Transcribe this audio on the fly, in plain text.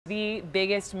the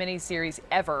biggest miniseries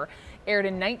ever, aired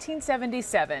in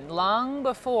 1977, long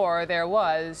before there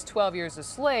was 12 Years a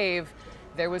Slave.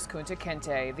 There was Kunta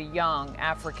Kinte, the young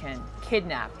African,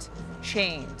 kidnapped,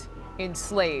 chained,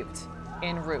 enslaved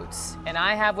in Roots. And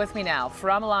I have with me now,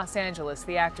 from Los Angeles,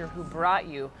 the actor who brought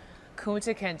you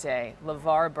Kunta Kinte,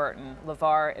 Levar Burton.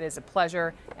 Levar, it is a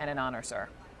pleasure and an honor, sir.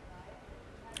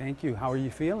 Thank you. How are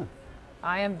you feeling?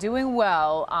 I am doing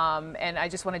well, and I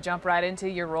just want to jump right into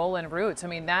your role in Roots. I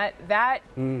mean, that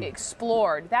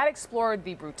explored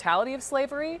the brutality of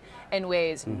slavery in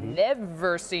ways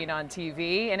never seen on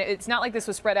TV. And it's not like this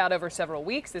was spread out over several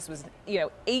weeks. This was,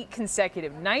 8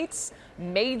 consecutive nights,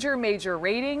 major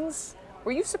ratings.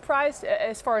 Were you surprised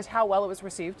as far as how well it was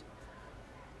received?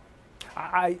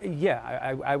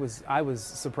 I was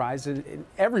surprised, and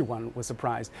everyone was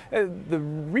surprised. The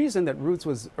reason that Roots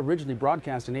was originally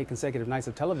broadcast in 8 consecutive nights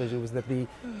of television was that the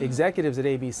executives at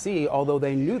ABC, although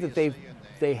they knew that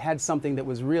they had something that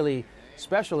was really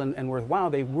special and worthwhile,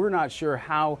 they were not sure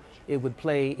how it would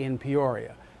play in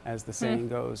Peoria, as the saying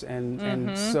goes.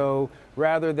 And so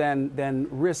rather than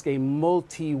risk a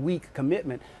multi-week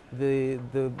commitment,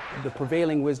 the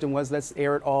prevailing wisdom was, let's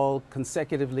air it all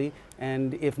consecutively,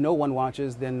 and if no one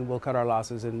watches, then we'll cut our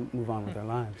losses and move on with our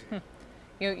lives.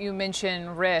 You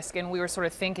mentioned risk, and we were sort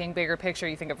of thinking bigger picture.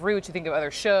 You think of Roots, you think of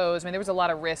other shows. I mean, there was a lot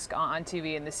of risk on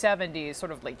TV in the 70s,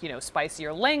 sort of like,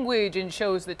 spicier language and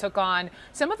shows that took on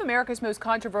some of America's most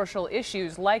controversial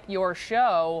issues, like your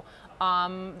show.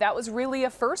 That was really a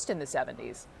first in the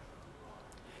 70s.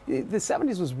 The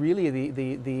 70s was really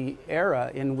the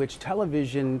era in which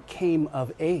television came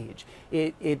of age.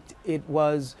 It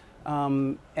was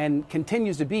and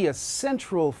continues to be a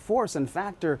central force and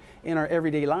factor in our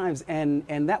everyday lives,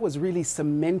 and that was really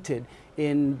cemented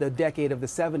in the decade of the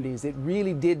 70s. It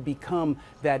really did become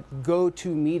that go-to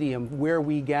medium where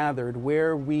we gathered,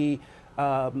 where we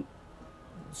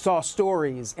saw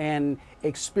stories and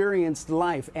experienced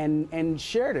life and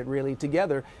shared it really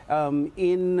together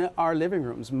in our living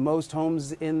rooms. Most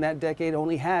homes in that decade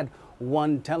only had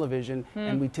one television,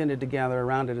 and we tended to gather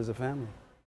around it as a family.